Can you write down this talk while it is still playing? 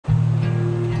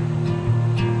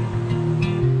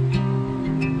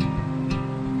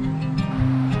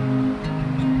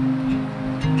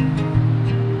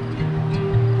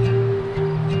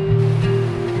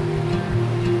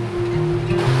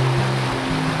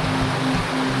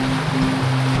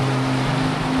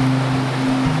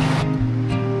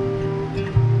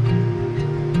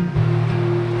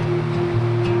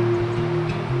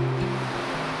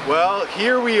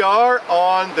Here we are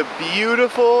on the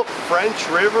beautiful French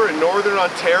River in Northern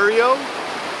Ontario.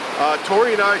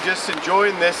 Tori and I are just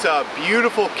enjoying this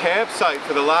beautiful campsite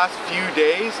for the last few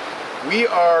days. We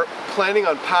are planning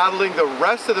on paddling the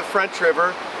rest of the French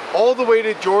River all the way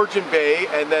to Georgian Bay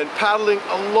and then paddling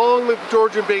along the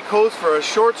Georgian Bay coast for a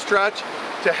short stretch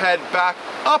to head back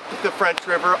up the French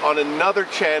River on another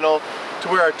channel to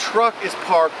where our truck is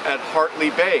parked at Hartley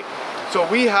Bay. So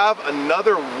we have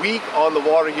another week on the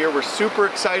water here. We're super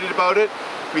excited about it.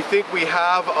 We think we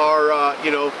have our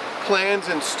plans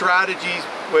and strategies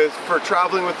for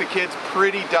traveling with the kids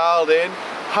pretty dialed in.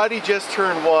 Huddy just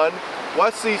turned 1,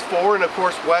 Wesley's 4, and of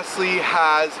course Wesley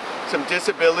has some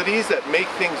disabilities that make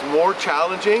things more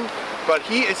challenging, but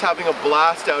he is having a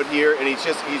blast out here and he's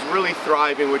really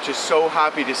thriving, which is so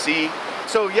happy to see.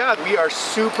 So yeah, we are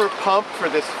super pumped for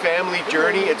this family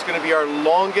journey. It's going to be our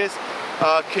longest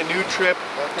canoe trip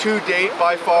to date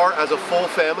by far as a full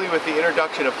family with the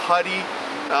introduction of Huddy.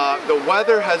 The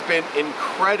weather has been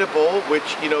incredible,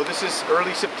 which, this is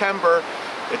early September.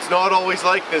 It's not always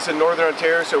like this in Northern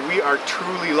Ontario, so we are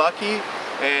truly lucky,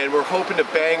 and we're hoping to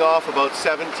bang off about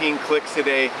 17 clicks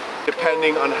today,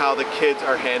 depending on how the kids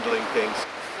are handling things.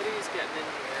 Huddy's getting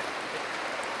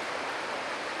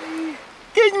in here.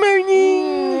 Good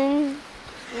morning!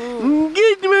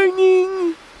 Good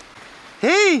morning!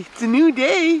 Hey, it's a new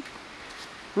day.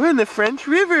 We're in the French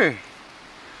River. Okay,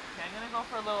 I'm gonna go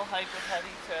for a little hike with Huddy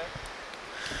too.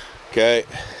 Okay.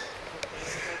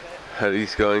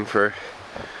 Huddy's going for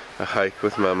a hike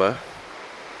with Mama.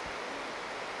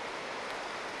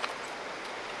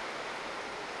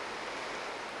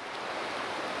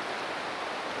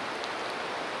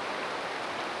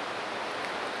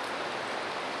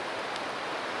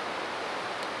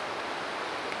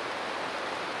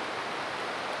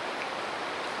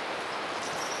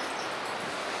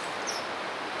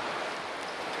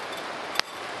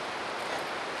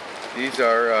 These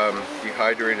are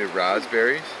dehydrated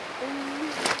raspberries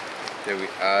that we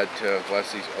add to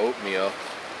Wesley's oatmeal.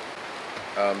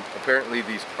 Apparently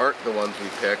these aren't the ones we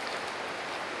picked,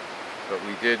 but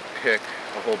we did pick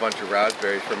a whole bunch of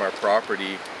raspberries from our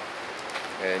property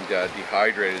and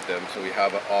dehydrated them, so we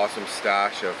have an awesome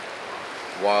stash of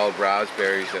wild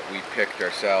raspberries that we picked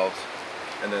ourselves.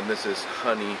 And then this is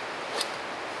honey,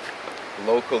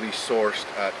 locally sourced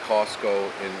at Costco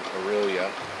in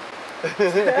Aurelia.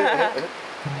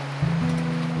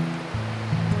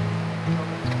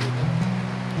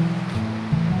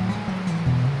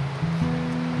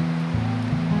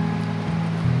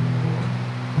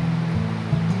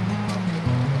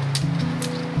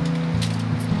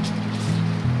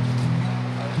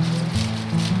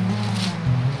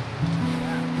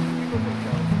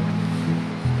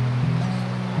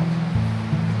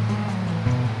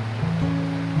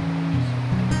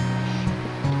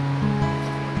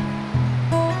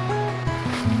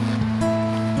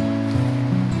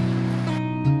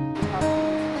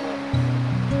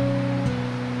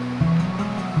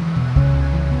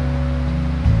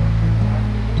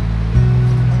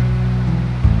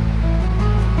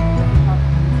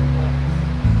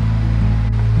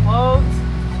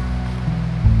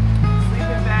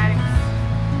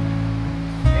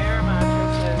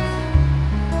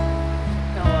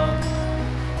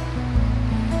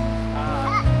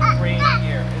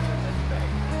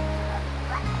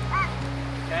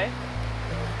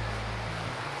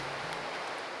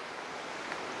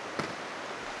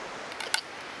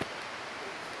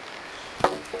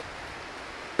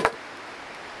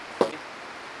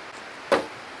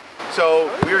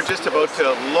 So we are just about to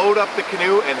load up the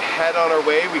canoe and head on our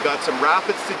way. We got some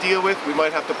rapids to deal with. We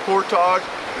might have to portage.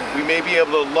 We may be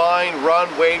able to line, run,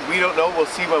 wade. We don't know. We'll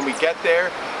see when we get there.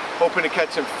 Hoping to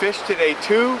catch some fish today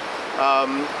too.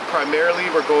 Primarily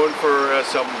we're going for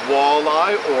some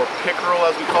walleye, or pickerel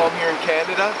as we call them here in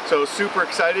Canada. So super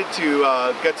excited to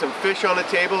get some fish on the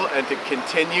table and to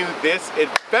continue this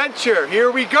adventure.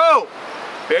 Here we go.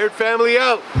 Baird family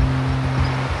out.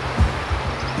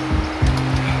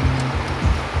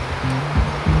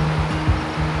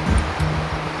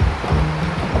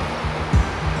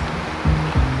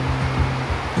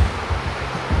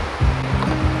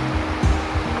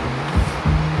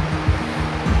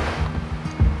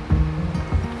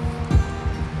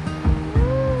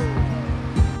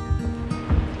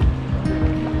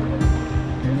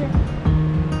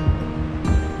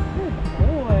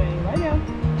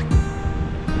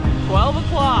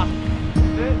 O'clock.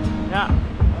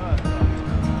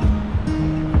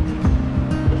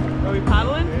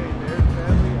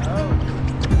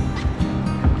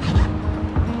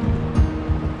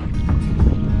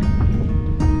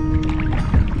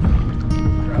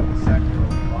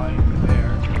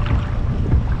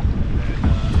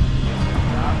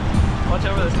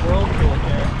 at this whirlpool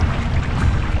here.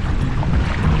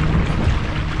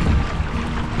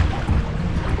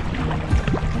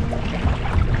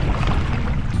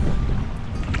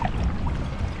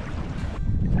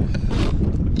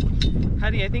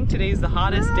 Huddy, I think today's the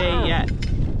hottest day yet.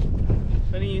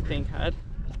 What do you think, Hud?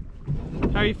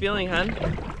 How are you feeling, Hun?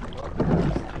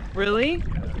 Really?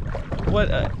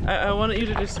 What? I want you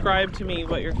to describe to me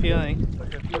what you're feeling.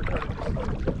 Like if you're kind of just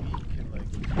like weak and like.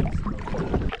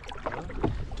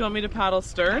 Do you want me to paddle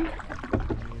stern? I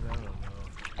don't know.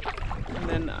 And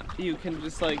then you can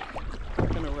just like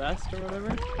kind of rest or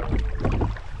whatever? I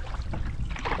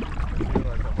feel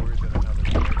like I'm worried that I'm having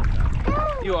a heart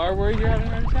attack. You are worried you're having a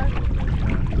heart attack?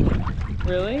 Yeah.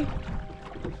 Really?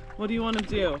 What do you want to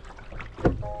do?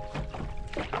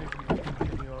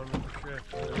 Continue on with the trip.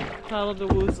 Paddle to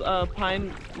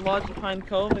Lodge of Pine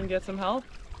Cove and get some help?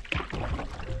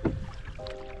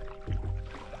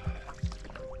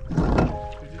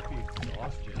 Could just be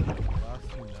exhaustion. The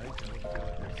last 2 nights, I don't feel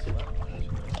like I slept much.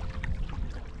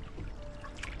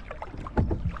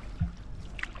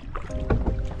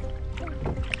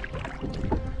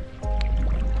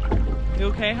 You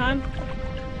okay, hon?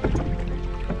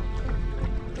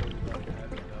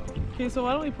 Okay, so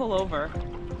why don't we pull over?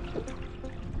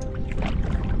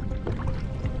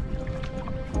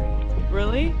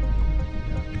 Really?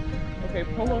 Okay,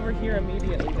 pull over here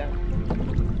immediately then.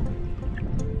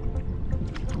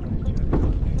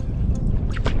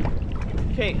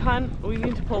 Okay, hon, we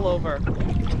need to pull over.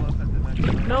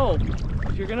 No,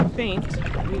 if you're gonna faint,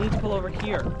 we need to pull over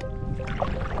here.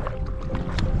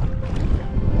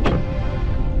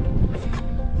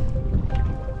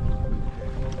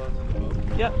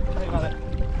 Yep, I got it.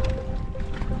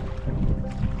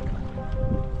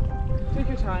 Take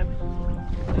your time.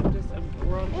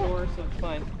 We're on shore, so it's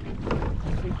fine.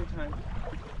 Take your time.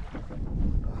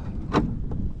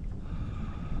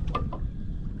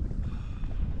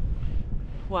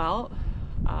 Well,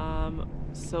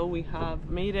 so we have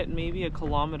made it maybe a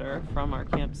kilometer from our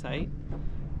campsite,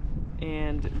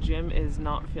 and Jim is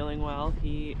not feeling well.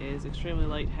 He is extremely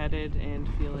lightheaded and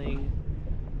feeling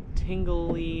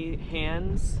tingly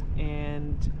hands,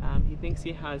 and he thinks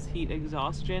he has heat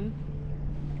exhaustion.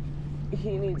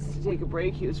 He needs to take a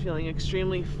break. He was feeling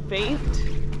extremely faint,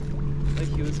 like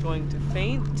he was going to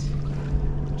faint,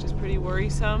 which is pretty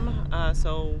worrisome.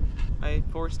 So I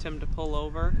forced him to pull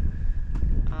over,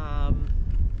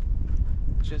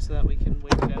 just so that we can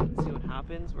wait it out and see what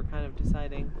happens. We're kind of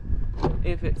deciding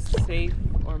if it's safe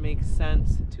or makes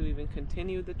sense to even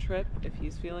continue the trip if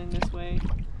he's feeling this way.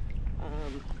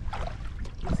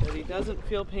 He said he doesn't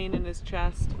feel pain in his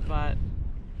chest, but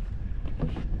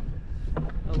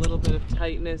a little bit of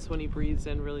tightness when he breathes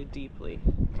in really deeply.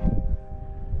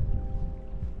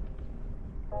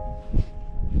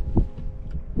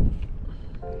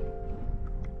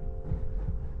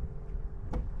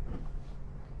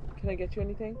 Can I get you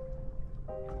anything?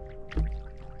 I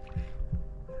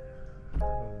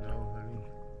don't know, honey.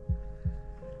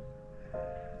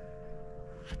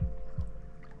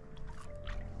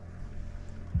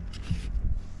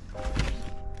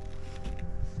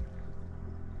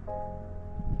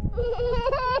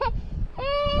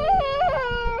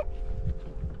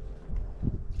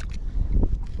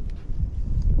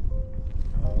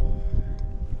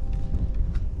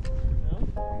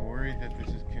 I'm worried that this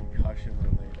is concussion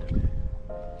related.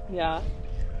 Yeah.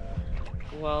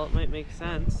 Well, it might make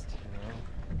sense.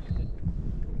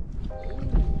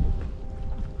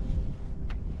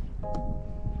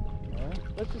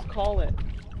 Let's just call it.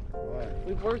 What?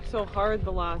 We've worked so hard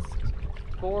the last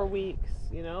 4 weeks,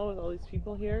 you know, with all these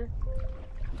people here.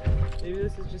 Maybe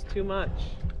this is just too much.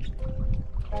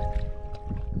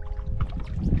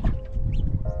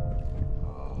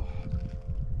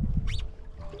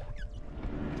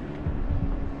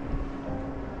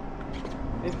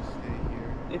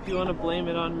 If you want to blame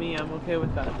it on me, I'm okay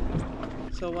with that.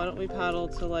 So why don't we paddle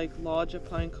to like Lodge of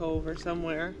Pine Cove or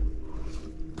somewhere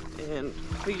and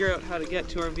figure out how to get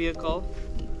to our vehicle,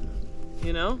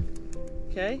 you know?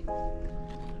 Okay?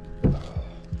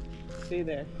 Stay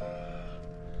there.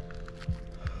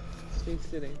 Stay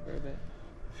sitting for a bit.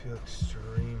 I feel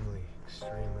extremely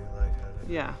lightheaded.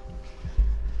 Yeah.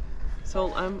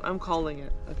 So I'm calling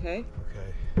it, okay?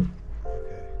 Okay.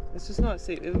 Okay. It's just not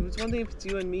safe. It's one thing if it's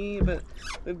you and me, but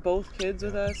with both kids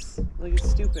with us, like it's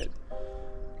stupid.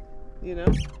 You know?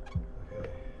 Okay.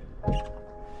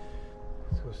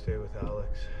 Let's go stay with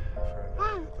Alex for a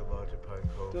night at the Lodge of Pine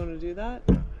Cove. Do you want to do that?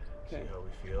 Yeah. Okay. See how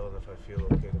we feel, and if I feel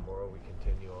okay tomorrow, we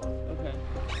continue on. Okay.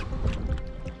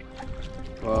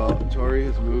 Well, Tori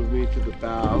has moved me to the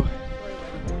bow.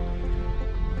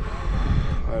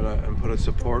 and put a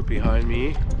support behind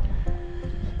me.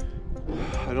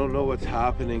 I don't know what's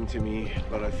happening to me,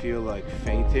 but I feel like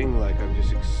fainting, like I'm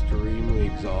just extremely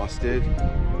exhausted.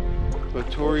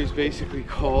 But Tori's basically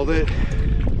called it.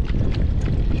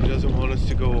 She doesn't want us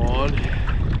to go on.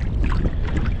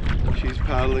 She's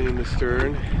paddling in the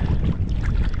stern.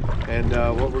 And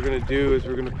what we're gonna do is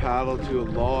we're gonna paddle to a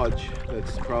lodge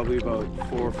that's probably about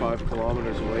 4 or 5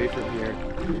 kilometers away from here.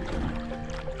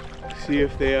 See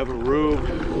if they have a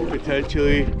room,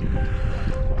 potentially.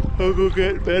 I'll go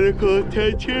get medical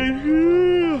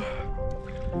attention.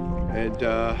 And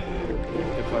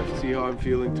if I see how I'm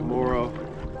feeling tomorrow.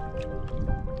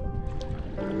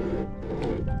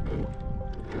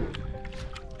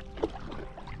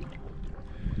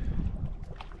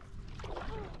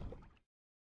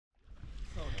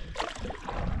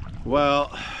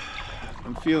 Well,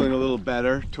 I'm feeling a little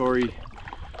better. Tori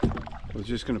was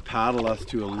just going to paddle us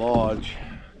to a lodge,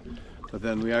 but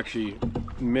then we actually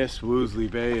missed Woolsey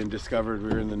Bay and discovered we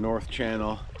were in the North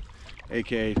Channel,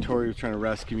 aka Tori was trying to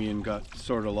rescue me and got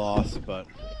sort of lost, but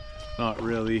not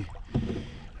really. And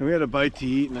we had a bite to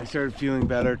eat and I started feeling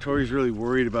better. Tori's really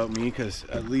worried about me because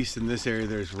at least in this area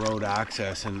there's road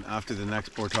access, and after the next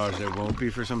portage there won't be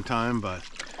for some time, but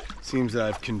it seems that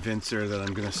I've convinced her that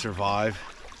I'm going to survive.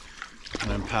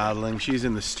 And I'm paddling. She's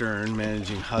in the stern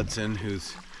managing Hudson,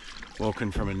 who's woken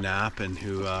from a nap and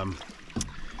who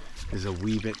is a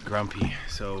wee bit grumpy.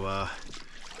 So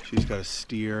she's got to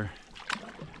steer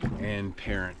and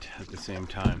parent at the same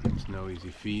time. It's no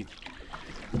easy feat.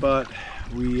 But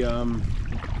we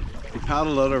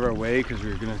paddled out of our way because we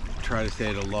were going to try to stay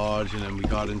at a lodge, and then we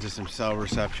got into some cell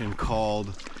reception,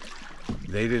 called.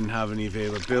 They didn't have any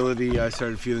availability. I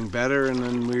started feeling better, and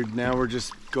then now we're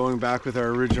just going back with our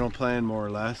original plan, more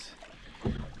or less,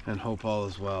 and hope all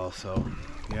is well. So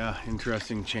yeah,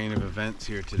 interesting chain of events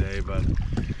here today, but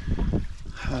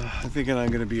I'm thinking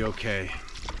I'm gonna be okay.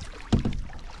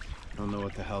 I don't know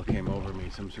what the hell came over me,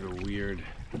 some sort of weird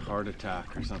heart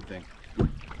attack or something.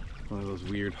 One of those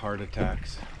weird heart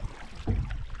attacks.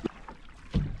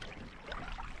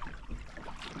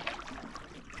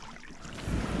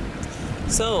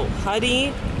 So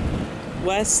Huddy,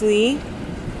 Wesley,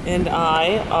 and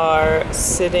I are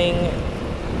sitting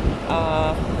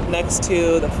next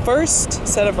to the first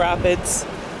set of rapids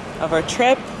of our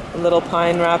trip, Little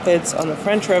Pine Rapids on the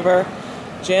French River.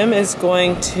 Jim is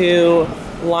going to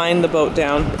line the boat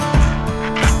down.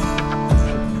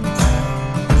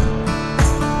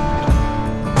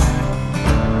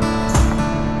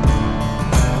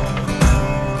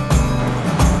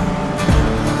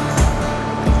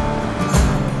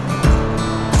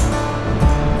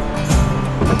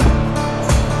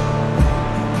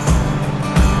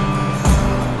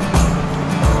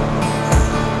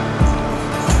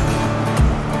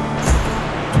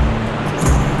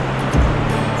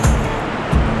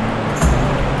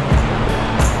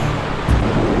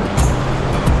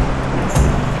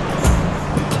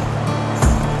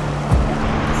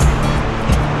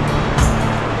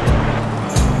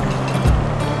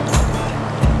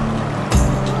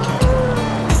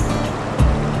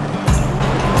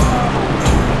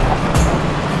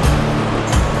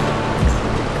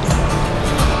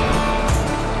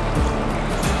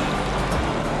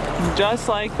 Just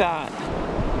like that.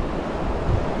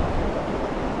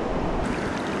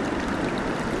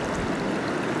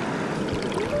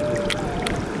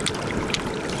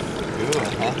 Good,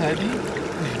 huh, Huddy?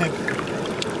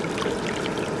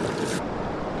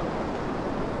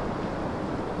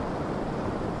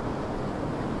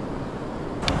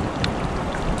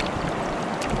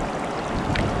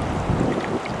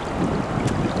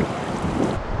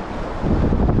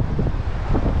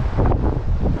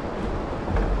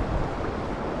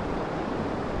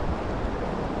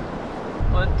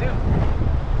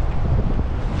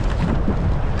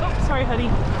 Oh, sorry, Huddy.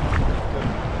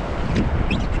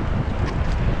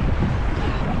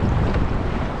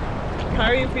 How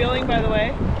are you feeling, by the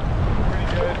way? Pretty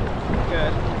good.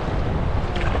 Good.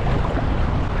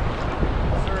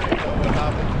 Sorry about what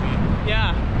happened to me.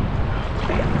 Yeah.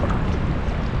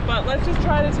 But let's just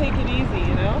try to take it easy,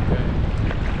 you know?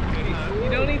 Okay. You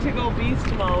don't need to go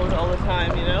beast mode all the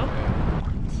time, you know?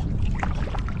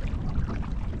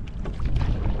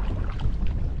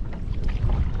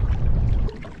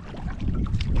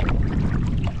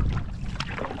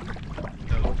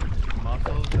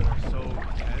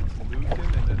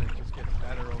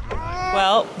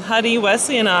 Well, Huddy,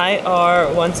 Wesley, and I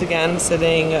are once again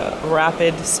sitting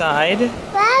rapid side,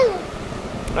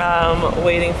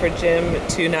 waiting for Jim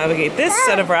to navigate this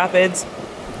set of rapids.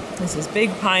 This is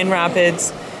Big Pine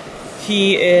Rapids.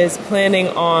 He is planning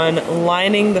on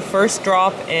lining the first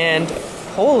drop and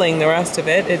poling the rest of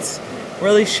it. It's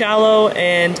really shallow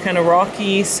and kind of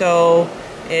rocky, so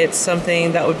it's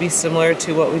something that would be similar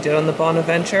to what we did on the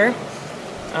Bonaventure.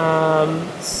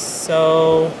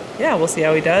 So yeah, we'll see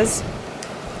how he does.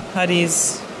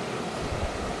 Huddy's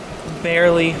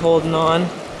barely holding on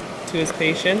to his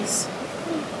patience.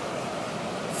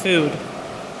 Food.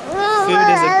 Food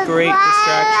is a great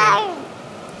distraction.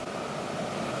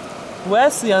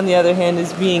 Wesley, on the other hand,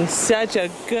 is being such a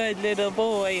good little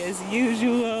boy as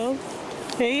usual.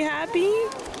 Hey, Happy?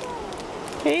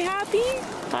 Hey, Happy?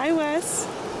 Hi, Wes.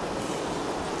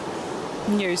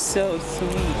 You're so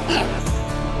sweet.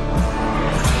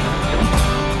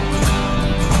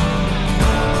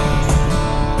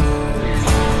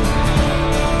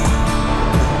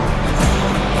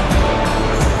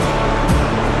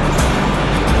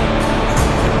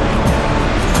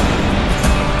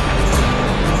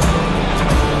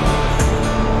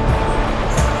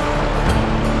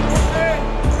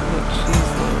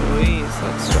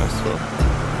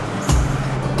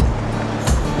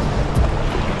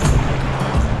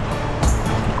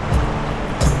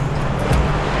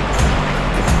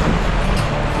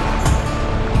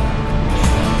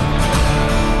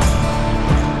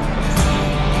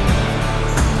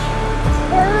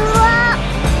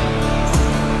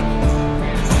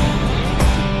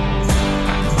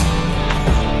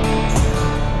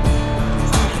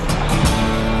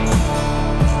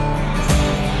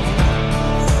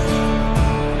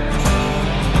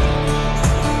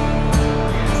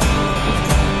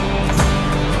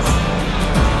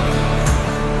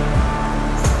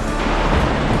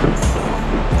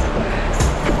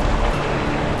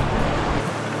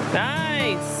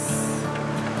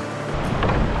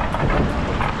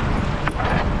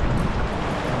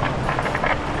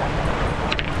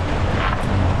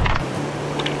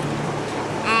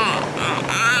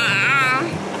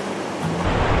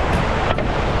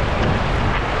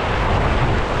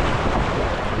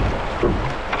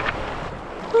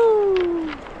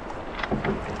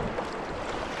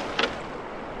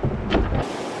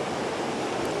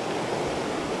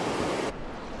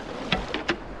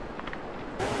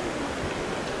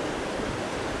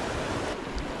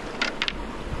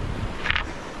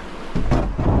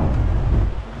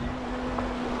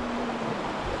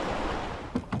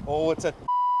 Oh, it's a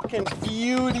fucking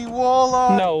beauty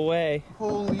walleye. No way.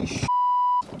 Holy shit.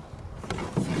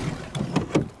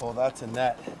 Oh, that's a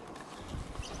net.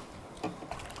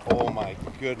 Oh my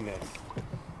goodness.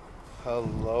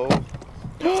 Hello.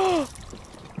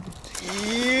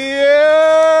 Yeah!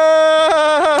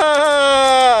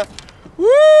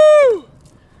 Woo!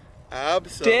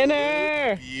 Absolute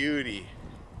Dinner! Beauty.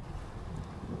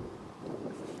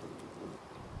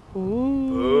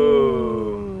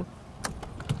 Ooh.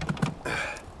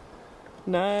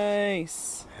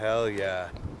 Nice. Hell yeah.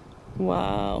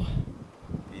 Wow.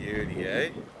 Beauty,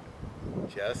 eh?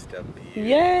 Just a beauty.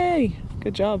 Yay!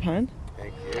 Good job, hon.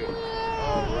 Thank you.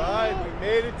 All right, we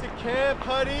made it to camp,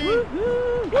 Huddy.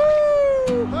 Woohoo!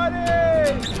 Woo!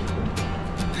 Huddy!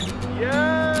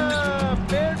 Yeah!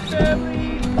 Baird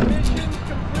family mission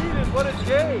completed. What a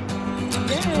day!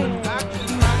 Yay!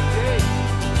 Action-packed day.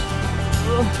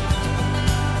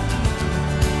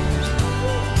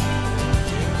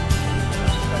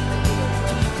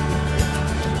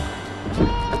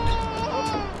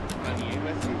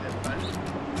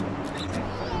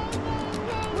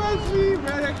 Wesley, we're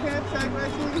at our campsite,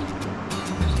 Wesley.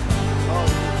 Oh,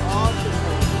 awesome.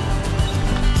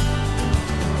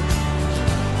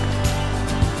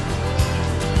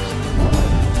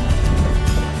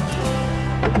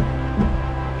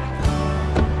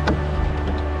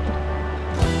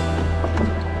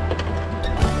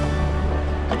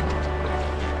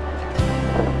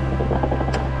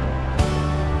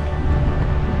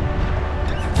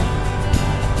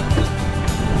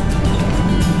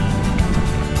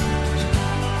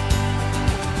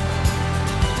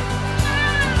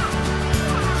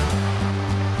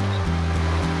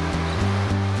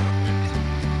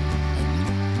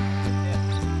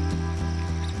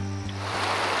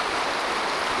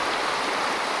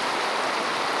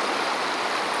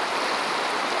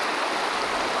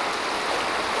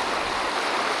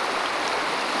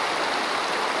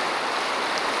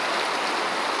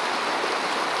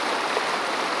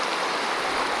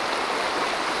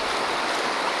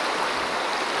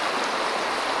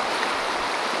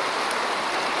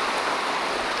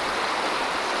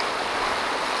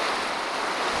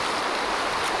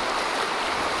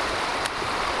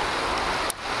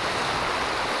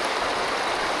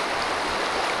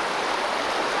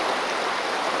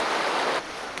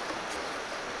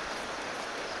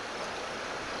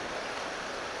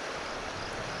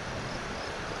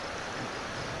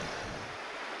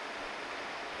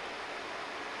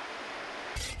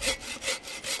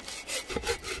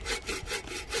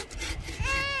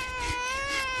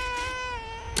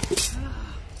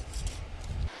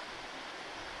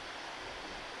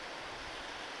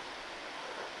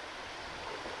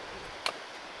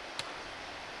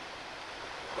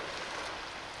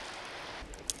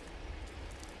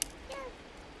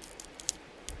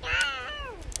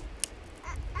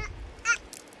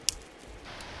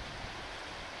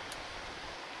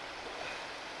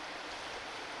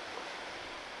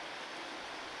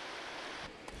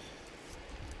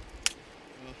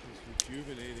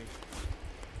 Rejuvenating.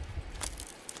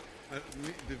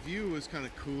 The view was kind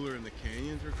of cooler and the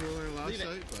canyons were cooler last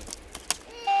night, but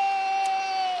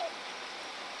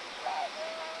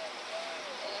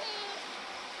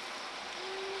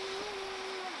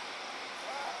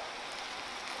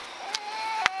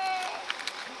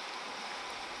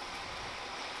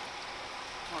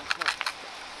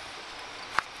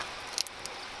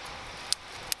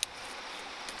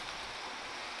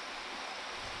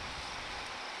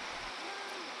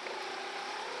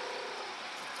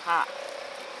hot.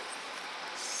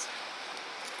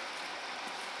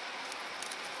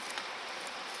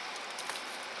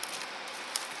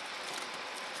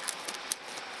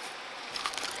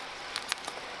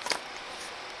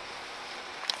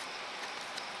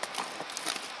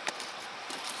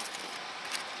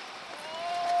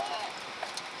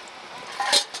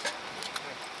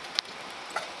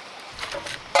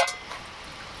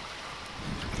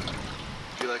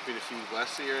 would you like me to feed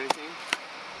Wesley or anything?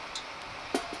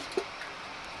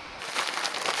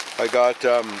 I got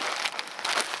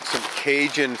some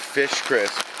Cajun fish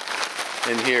crisp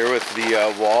in here with the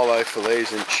walleye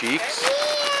fillets and cheeks.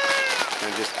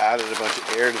 I just added a bunch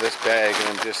of air to this bag and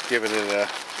I'm just giving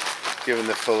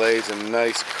the fillets a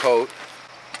nice coat.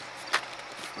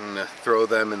 I'm gonna throw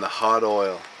them in the hot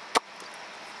oil.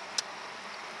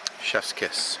 Chef's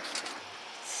kiss.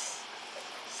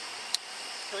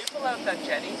 Can we pull out that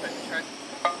Jenny so I can try?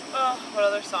 Oh, what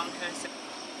other song can I sing?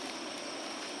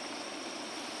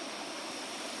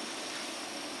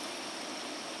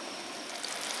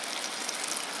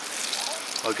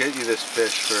 I'll get you this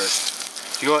fish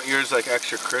first. Do you want yours like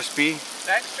extra crispy?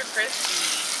 Extra crispy.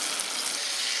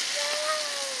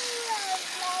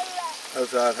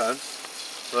 How's that, hon?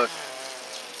 Look.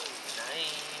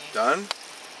 Nice. Done?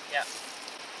 Yeah.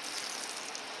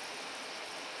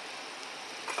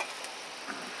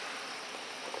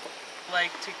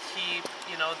 Like to keep,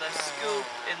 you know, the scoop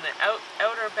in the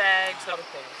outer bags of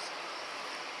things.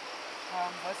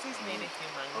 What's these made a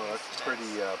humongous? Oh, that's pretty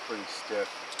stiff.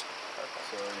 Perfect.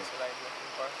 Sorry. That's what I'm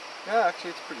looking for. Yeah,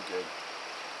 actually, it's pretty good.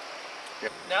 Yeah.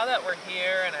 Now that we're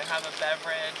here and I have a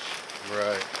beverage,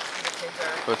 Right. the kids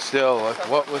are. But still, like,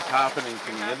 what was happening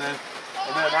to me? And then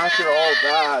after all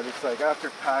that, it's like after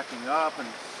packing up and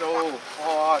it's so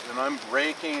hot and I'm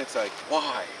breaking, it's like,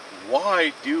 why?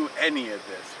 Why do any of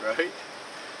this, right?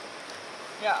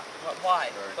 Yeah, but why?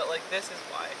 Sorry. But like this is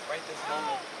why, right? This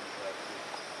moment.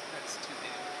 That's too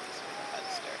big. This is a bad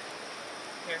start.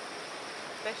 Here,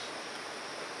 fish.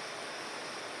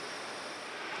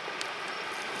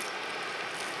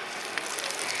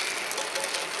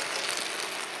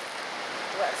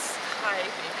 Let's hi,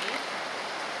 baby.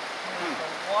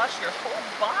 Wash your whole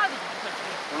body.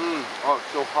 Oh,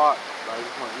 it's so hot. I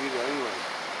just want to eat it anyway.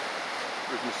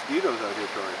 There's mosquitoes out here,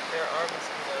 Tori. There are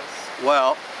mosquitoes.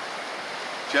 Well,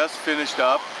 just finished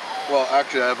up. Well,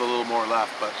 actually, I have a little more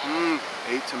left, but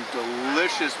ate some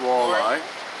delicious walleye.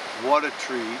 What a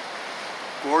treat.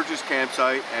 Gorgeous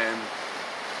campsite, and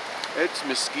it's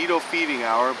mosquito feeding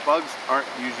hour. Bugs aren't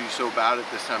usually so bad at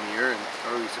this time of year in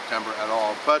early September at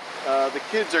all, but the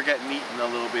kids are getting eaten a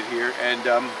little bit here, and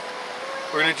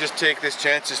we're gonna just take this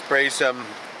chance to spray some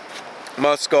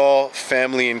Muskol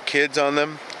family and kids on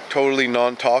them. Totally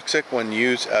non-toxic when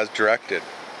used as directed.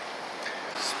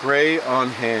 Spray on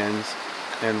hands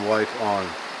and wipe on.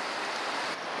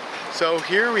 So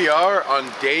here we are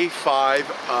on day 5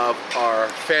 of our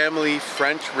family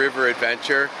French River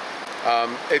adventure.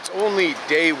 It's only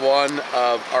day 1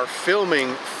 of our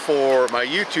filming for my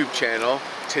YouTube channel.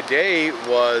 Today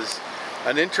was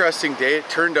an interesting day. It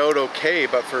turned out okay,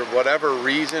 but for whatever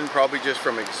reason, probably just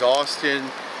from exhaustion,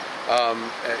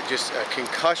 just a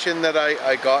concussion that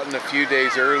I gotten a few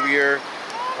days earlier.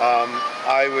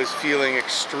 I was feeling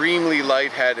extremely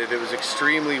lightheaded. It was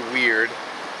extremely weird.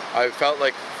 I felt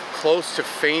like close to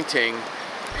fainting,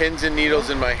 pins and needles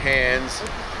in my hands.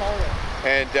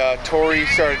 And Tori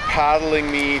started paddling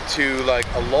me to like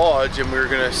a lodge, and we were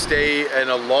gonna stay in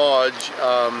a lodge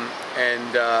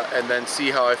and then see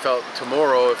how I felt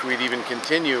tomorrow. If we'd even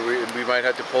continue, we might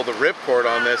have to pull the ripcord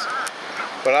on this.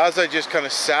 But as I just kind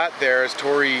of sat there as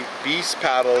Tori beast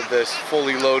paddled this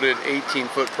fully loaded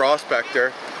 18-foot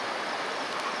prospector,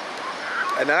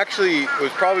 and actually it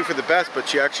was probably for the best, but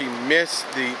she actually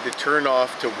missed the turn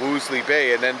off to Woolsey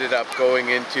Bay and ended up going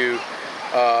into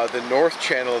the north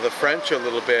channel of the French a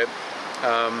little bit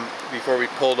before we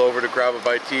pulled over to grab a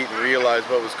bite to eat and realized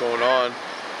what was going on.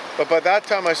 But by that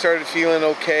time I started feeling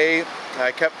okay.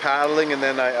 I kept paddling, and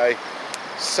then I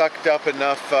sucked up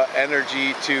enough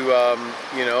energy to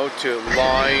you know, to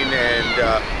line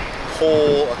and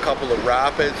pole a couple of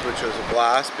rapids, which was a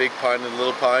blast. Big Pine and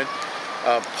Little Pine.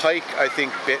 Pike, I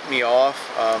think, bit me off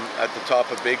at the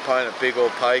top of Big Pine, a big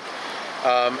old pike.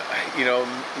 You know,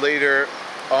 later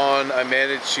on I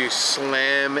managed to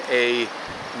slam a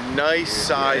nice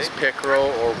size pickerel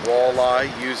or walleye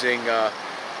using a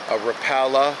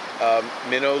Rapala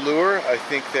minnow lure. I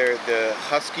think they're the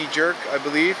Husky Jerk, I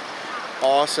believe.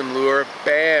 Awesome lure.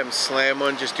 Bam, slam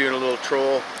one, just doing a little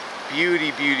troll.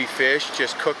 Beauty fish.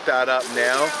 Just cooked that up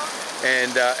now,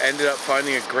 and ended up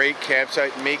finding a great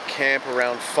campsite. Make camp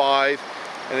around 5,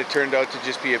 and it turned out to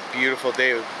just be a beautiful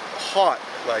day. It was hot,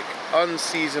 like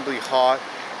unseasonably hot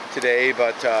today,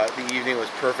 but the evening was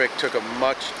perfect. Took a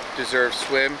much deserved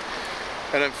swim,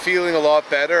 and I'm feeling a lot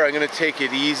better. I'm gonna take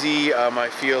it easy. I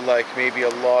feel like maybe a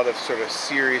lot of sort of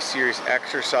serious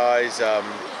exercise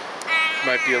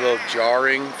might be a little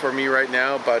jarring for me right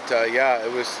now, but yeah,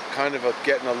 it was kind of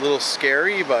getting a little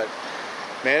scary, but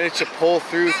managed to pull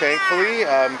through, thankfully.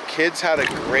 Kids had a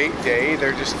great day.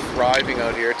 They're just thriving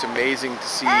out here. It's amazing to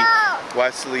see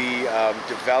Wesley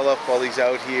develop while he's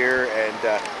out here,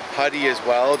 and Huddy as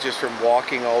well, just from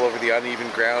walking all over the uneven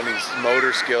ground. His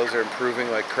motor skills are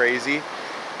improving like crazy.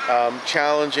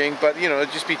 Challenging, but you know,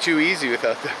 it'd just be too easy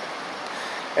without them.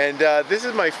 And this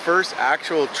is my first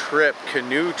actual trip,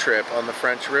 canoe trip on the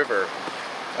French River.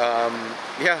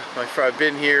 Yeah, I've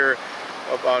been here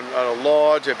on a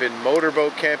lodge, I've been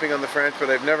motorboat camping on the French, but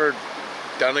I've never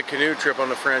done a canoe trip on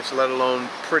the French, let alone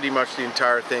pretty much the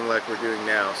entire thing like we're doing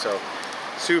now. So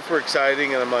super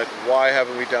exciting, and I'm like, why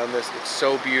haven't we done this? It's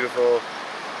so beautiful,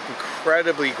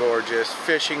 incredibly gorgeous,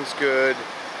 fishing's good,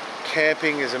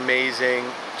 camping is amazing,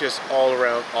 just all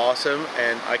around awesome,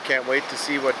 and I can't wait to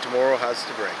see what tomorrow has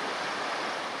to bring.